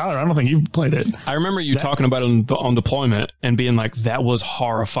game. Tyler, I don't think you've played it. I remember you talking about it on deployment and being like, that was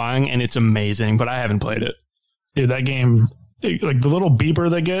horrifying and it's amazing, but I haven't played it. Dude, that game, like the little beeper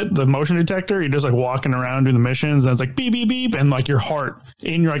they get, the motion detector, you're just like walking around doing the missions and it's like beep, beep, beep. And like your heart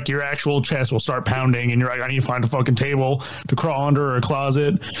in like your actual chest will start pounding and you're like, I need to find a fucking table to crawl under or a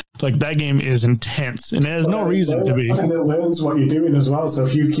closet. Like that game is intense and it has no reason to be. And it learns what you're doing as well. So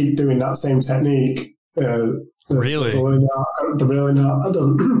if you keep doing that same technique, the learning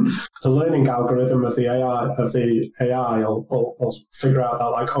algorithm of the AI will figure out that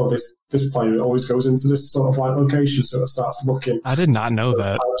like, oh, this player always goes into this sort of like location, so it starts looking. I did not know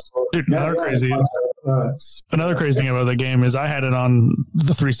that. Dude, another crazy thing about the game is I had it on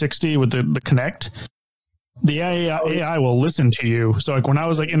the 360 with the Kinect. The AI will listen to you. So like when I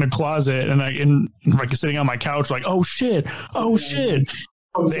was like in a closet and like sitting on my couch, like, oh shit.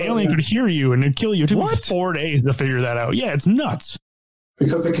 The alien could hear you and it'd kill you. It took me 4 days to figure that out. Yeah, it's nuts.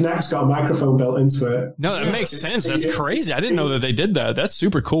 Because the Kinect's got a microphone built into it. No, that makes sense. That's crazy. I didn't know that they did that. That's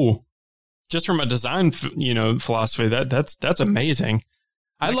super cool. Just from a design, philosophy, that's amazing.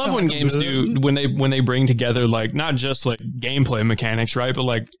 I love when games when they bring together like not just like gameplay mechanics, right, but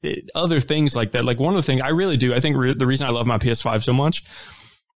like other things like that. Like one of the things I really do, I think the reason I love my PS5 so much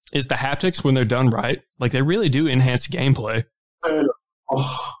is the haptics when they're done right. Like they really do enhance gameplay.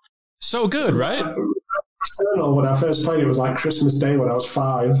 So good, right? Returnal, when I first played it, was like Christmas Day when I was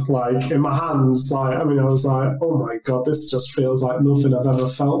 5. Like in my hands, like I was like, oh my god, this just feels like nothing I've ever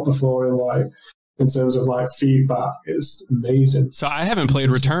felt before. In terms of like feedback, it's amazing. So I haven't played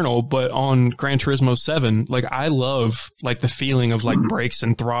Returnal, but on Gran Turismo 7, like I love like the feeling of like brakes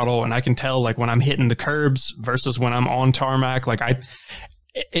and throttle, and I can tell like when I'm hitting the curbs versus when I'm on tarmac. Like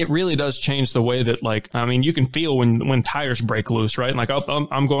it really does change the way that like, I mean, you can feel when tires break loose, right? And like, oh,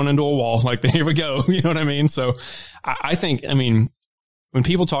 I'm going into a wall. Like, here we go. You know what I mean? So I think, I mean, when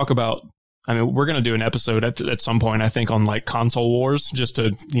people talk about, I mean, we're going to do an episode at some point, I think, on like console wars, just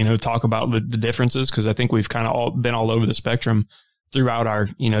to, talk about the differences. Cause I think we've kind of been all over the spectrum throughout our,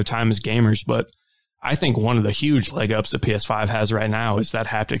 time as gamers. But I think one of the huge leg ups that PS5 has right now is that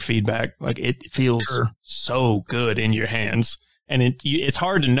haptic feedback. Like it feels so good in your hands. And it's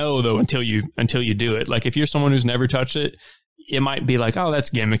hard to know though until you do it. Like if you're someone who's never touched it, it might be like, oh, that's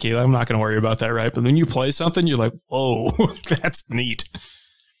gimmicky. I'm not going to worry about that, right? But when you play something, you're like, whoa, that's neat.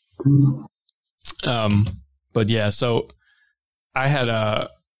 But yeah, so I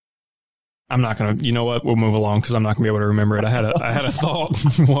I'm not going to, you know what? We'll move along because I'm not going to be able to remember it. I had a thought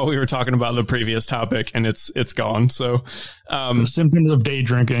while we were talking about the previous topic and it's gone. So, symptoms of day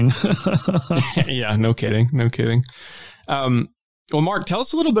drinking. yeah, no kidding. Well, Mark, tell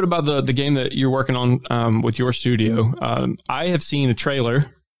us a little bit about the game that you're working on with your studio. I have seen a trailer,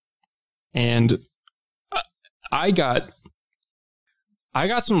 and I got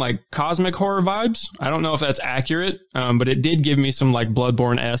some like cosmic horror vibes. I don't know if that's accurate, but it did give me some like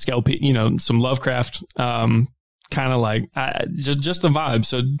Bloodborne-esque LP, some Lovecraft kind of like just the vibe.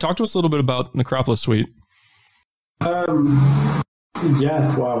 So talk to us a little bit about Necropolis Suite.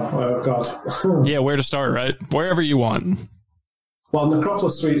 Yeah, wow, oh God. Yeah, where to start, right? Wherever you want. Well,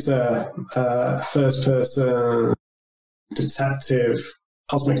 Necropolis Suite's a first-person detective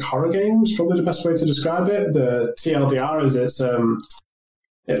cosmic horror game is probably the best way to describe it. The TLDR is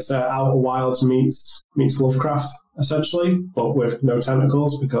it's Outer Wilds meets Lovecraft, essentially, but with no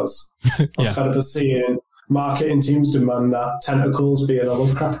tentacles, because I'm fed up of seeing marketing teams demand that tentacles be in a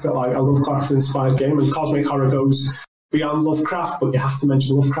Lovecraft-inspired game, and cosmic horror goes beyond Lovecraft, but you have to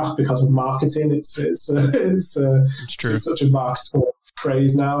mention Lovecraft because of marketing. It's true. It's such a marketable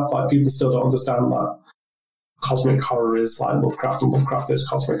phrase now. Like, people still don't understand that cosmic horror is like Lovecraft and Lovecraft is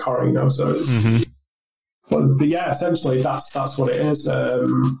cosmic horror, so it's, but yeah, essentially that's what it is.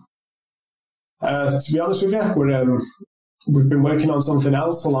 To be honest with you, we've been working on something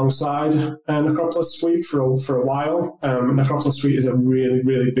else alongside Necropolis Suite for a while. Necropolis Suite is a really,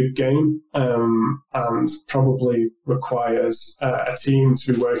 really big game, and probably requires a team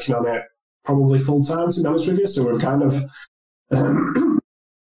to be working on it probably full time, to be honest with you. So we've kind of in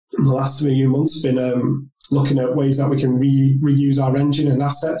the last few months been looking at ways that we can reuse our engine and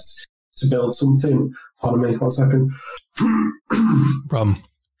assets to build something. Pardon me, 1 second. Problem.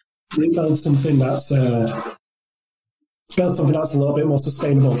 Build something that's a little bit more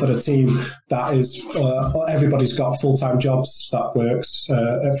sustainable for the team. That is, everybody's got full-time jobs that works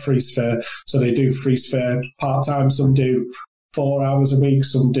at FreeSphere. So they do FreeSphere part-time. Some do 4 hours a week.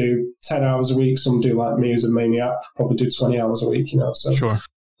 Some do 10 hours a week. Some do, like me as a maniac, probably do 20 hours a week, So sure.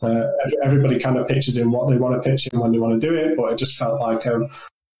 Everybody kind of pitches in what they want to pitch in when they want to do it. But it just felt like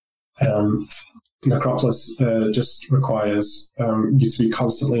Necropolis just requires you to be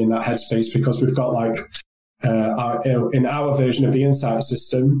constantly in that headspace, because we've got like in our version of the Insight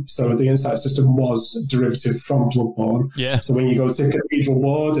system. So the Insight system was derivative from Bloodborne. Yeah. So when you go to Cathedral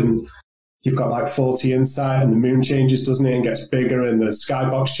Ward and you've got like 40 Insight, and the moon changes, doesn't it, and gets bigger, and the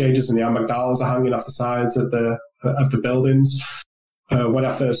skybox changes, and the amygdalas are hanging off the sides of the buildings. When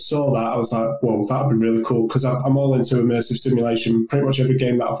I first saw that, I was like, whoa, that would be really cool, because I'm all into immersive simulation. Pretty much every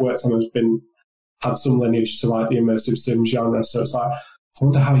game that I've worked on has had some lineage to like the immersive sim genre. So it's like, I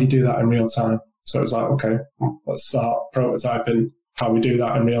wonder how you do that in real time. So it's like, okay, let's start prototyping how we do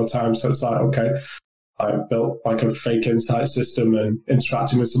that in real time. So it's like, okay, I built like a fake Insight system and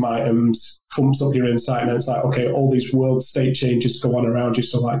interacting with some items, pumps up your Insight, and it's like, okay, all these world state changes go on around you.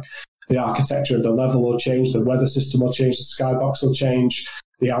 So like the architecture of the level will change, the weather system will change, the skybox will change,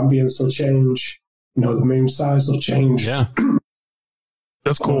 the ambience will change, the moon size will change. Yeah.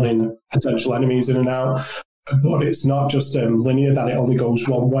 That's cool. Potential enemies in and out. But it's not just linear, that it only goes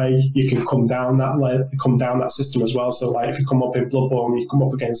one way. You can come down that system as well. So like if you come up in Bloodborne, you come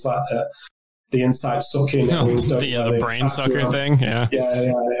up against like the Insight sucking. The brain sucker thing. Yeah.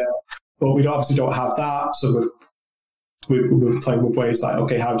 Yeah. But we obviously don't have that. So we're playing with ways like,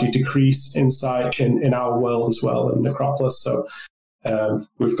 okay, how do you decrease Insight in our world as well in Necropolis? So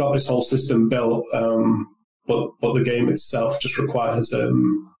we've got this whole system built, but the game itself just requires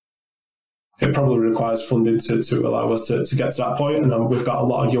it probably requires funding to allow us to get to that point. And then we've got a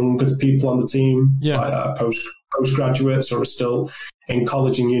lot of younger people on the team, like postgraduates who are still in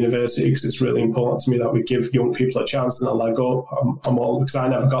college and university, because it's really important to me that we give young people a chance and a leg up. I'm old because I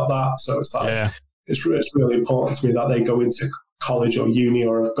never got that. So it's like, it's really important to me that they go into college or uni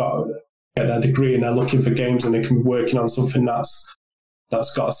or have get their degree and they're looking for games and they can be working on something that's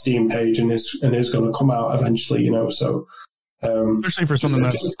got a Steam page and is going to come out eventually, So especially for something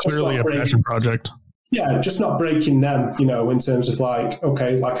that's clearly a passion project. Yeah, just not breaking them, in terms of like,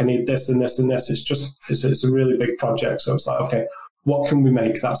 okay, like I need this and this and this. It's a really big project. So it's like, okay, what can we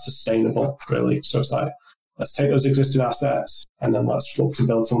make that's sustainable, really? So it's like, let's take those existing assets and then let's look to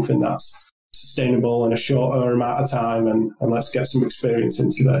build something that's sustainable in a shorter amount of time, and let's get some experience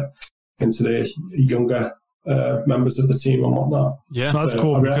into the younger members of the team and whatnot. Yeah, that's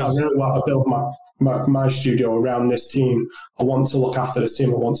cool. I really want to build my studio around this team. I want to look after this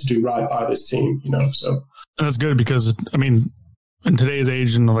team. I want to do right by this team, So and that's good, because in today's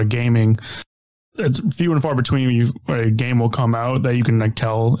age and like gaming, it's few and far between a game will come out that you can like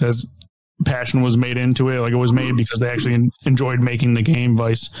tell has passion was made into it. Like it was made because they actually enjoyed making the game,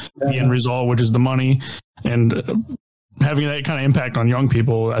 vice the end result, which is the money. And having that kind of impact on young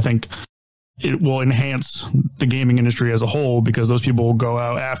people, I think it will enhance the gaming industry as a whole, because those people will go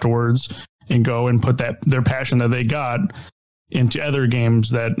out afterwards and go and put their passion that they got into other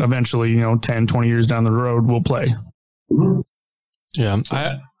games that eventually, 10, 20 years down the road will play. Yeah.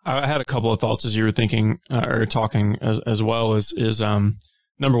 I had a couple of thoughts as you were thinking or talking as well is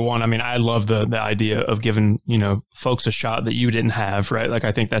number one, I mean, I love the idea of giving, folks a shot that you didn't have, right? Like,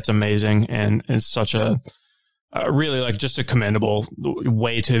 I think that's amazing. And it's such a really like just a commendable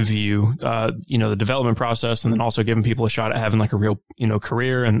way to view, the development process, and then also giving people a shot at having like a real,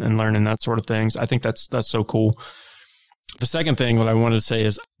 career and learning that sort of things. I think that's so cool. The second thing that I wanted to say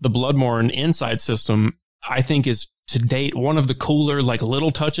is the Bloodborne Insight system, I think, is to date one of the cooler, like,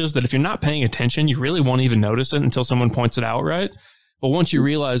 little touches that if you're not paying attention, you really won't even notice it until someone points it out, right? But once you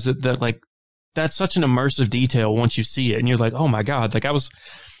realize that like, that's such an immersive detail once you see it, and you're like, oh my God. Like I was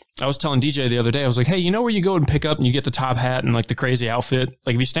telling DJ the other day, I was like, hey, where you go and pick up and you get the top hat and like the crazy outfit?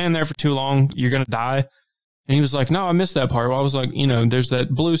 Like if you stand there for too long, you're going to die. And he was like, no, I missed that part. Well, I was like, there's that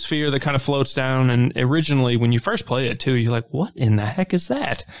blue sphere that kind of floats down. And originally when you first play it too, you're like, what in the heck is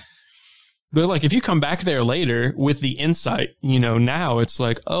that? But like, if you come back there later with the insight, now it's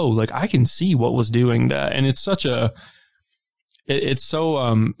like, oh, like I can see what was doing that. And it's it's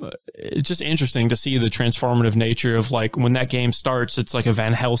just interesting to see the transformative nature of like when that game starts, it's like a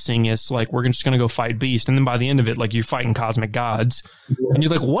Van Helsing is like, we're just going to go fight Beast. And then by the end of it, like you're fighting cosmic gods and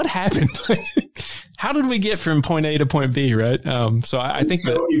you're like, what happened? How did we get from point A to point B? Right. So I think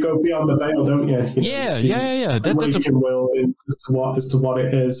that you go beyond the veil, don't you? Yeah. That's a will as to what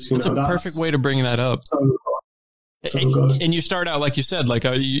it is. That's a perfect way to bring that up. And you start out, like you said, like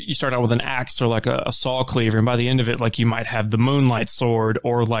you start out with an axe or like a saw cleaver. And by the end of it, like you might have the moonlight sword,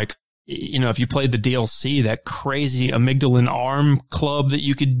 or like, if you played the DLC, that crazy amygdalin arm club that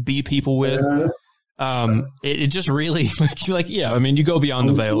you could beat people with. It just really I mean, you go beyond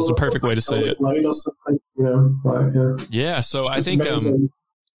the veil. It's a perfect way to say it. Yeah. So I think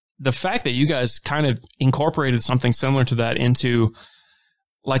the fact that you guys kind of incorporated something similar to that into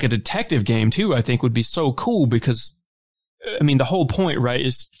like a detective game too, I think would be so cool, because I mean, the whole point, right,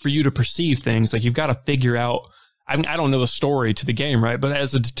 is for you to perceive things. Like you've got to figure out, I don't know the story to the game, right? But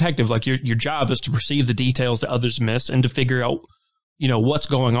as a detective, like your job is to perceive the details that others miss and to figure out, what's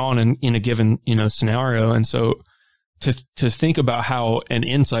going on in a given, scenario. And so to think about how an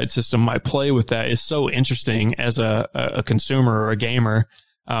insight system might play with that is so interesting as a consumer or a gamer.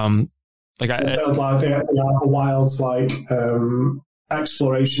 Like the Wild's like,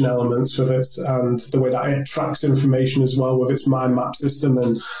 exploration elements with it, and the way that it tracks information as well with its mind map system,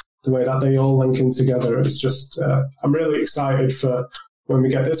 and the way that they all link in together. It's just I'm really excited for when we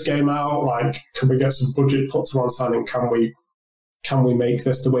get this game out. Like, can we get some budget put to one side, and can we make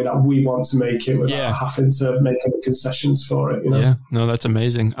this the way that we want to make it without having to make any concessions for it? Yeah, no, that's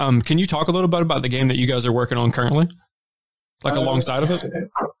amazing. Can you talk a little bit about the game that you guys are working on currently, like alongside of it?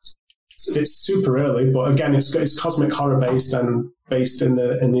 It's super early, but again, it's cosmic horror based and based in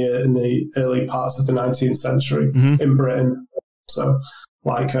the early parts of the 19th century in Britain. So,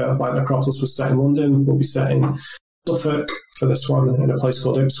 like Necropolis was set in London, we'll be set in Suffolk for this one, in a place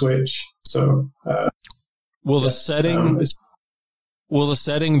called Ipswich. So, will the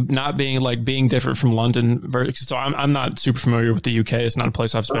setting not being different from London? So I'm not super familiar with the UK. It's not a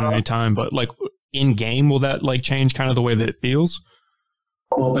place I've spent any time, but like in game, will that like change kind of the way that it feels?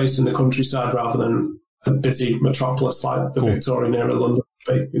 More based in the countryside rather than a busy metropolis like the Victorian era London.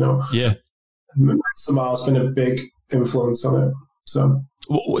 Yeah. Midsommar's been a big influence on it. So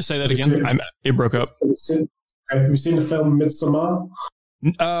say that again. It broke up. Have you seen the film Midsommar?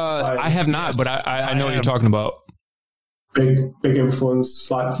 I have not, but I know what you're talking about. Big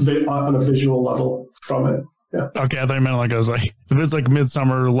influence, like on a visual level from it. Yeah. Okay, I thought you meant like I was like, if it's like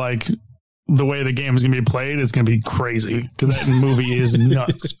Midsummer, like the way the game is going to be played is going to be crazy, because that movie is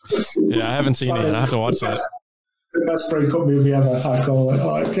nuts. Yeah, I haven't seen it yet. I have to watch that. The best breakup movie ever, I call it.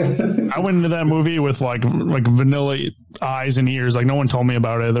 Like, I went into that movie with like vanilla eyes and ears. Like, no one told me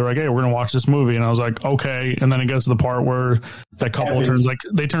about it. They're like, hey, we're going to watch this movie. And I was like, okay. And then it gets to the part where that couple turns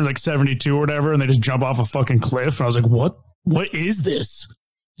like 72 or whatever, and they just jump off a fucking cliff. And I was like, what is this?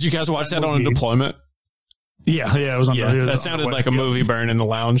 Did you guys watch that on a deployment? Yeah, it was on that sounded like a movie burn in the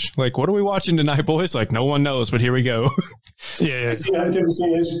lounge. Like, what are we watching tonight, boys? Like, no one knows, but here we go. Yeah. Have you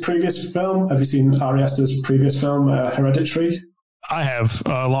seen his previous film? Have you seen Ari Aster's previous film, Hereditary? I have.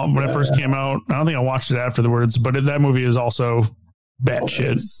 When it first came out, I don't think I watched it afterwards, but that movie is also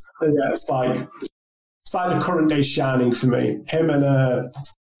batshit. It's like the current day Shining for me. Him and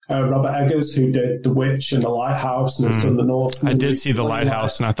Robert Eggers, who did The Witch and The Lighthouse and has done The Northman. I did see The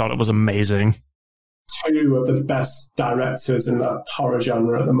Lighthouse, and I thought it was amazing. Two of the best directors in that horror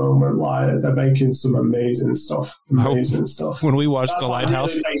genre at the moment. Like, they're making some amazing stuff. When we watched The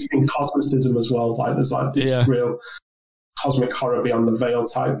Lighthouse, really based in cosmicism as well. Like, there's like this real cosmic horror beyond the veil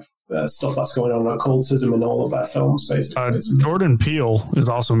type stuff that's going on, occultism in all of their films, basically. Jordan Peele is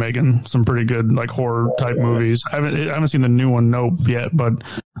also making some pretty good like horror type movies. I haven't seen the new one, Nope, yet, but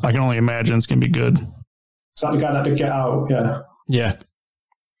I can only imagine it's gonna be good. Is that the guy that did Get Out? Yeah. Yeah.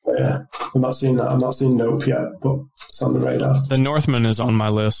 Yeah, I've not seen that. I've not seen Nope yet, but it's on the radar. The Northman is on my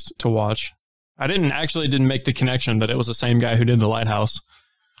list to watch. I didn't make the connection that it was the same guy who did The Lighthouse.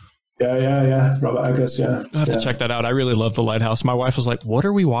 Yeah. Robert Eggers, yeah. I have to check that out. I really love The Lighthouse. My wife was like, "What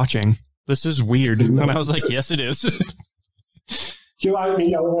are we watching? This is weird." And I was like, "Yes, it is." You like me,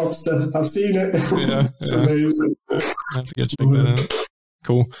 Yellow Lobster? I've seen it. Yeah, it's amazing. I have to go check that out.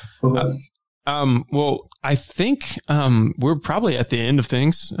 Cool. Well, I think we're probably at the end of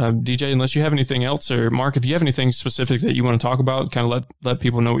things. DJ, unless you have anything else, or Mark, if you have anything specific that you want to talk about, kind of let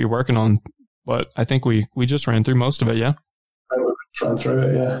people know what you're working on. But I think we just ran through most of it, yeah? Ran through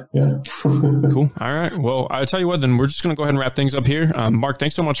it, yeah. Cool. All right. Well, I'll tell you what, then we're just going to go ahead and wrap things up here. Mark,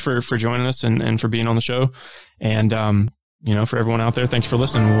 thanks so much for joining us and for being on the show. And, for everyone out there, thanks for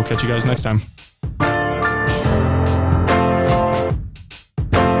listening. We'll catch you guys next time.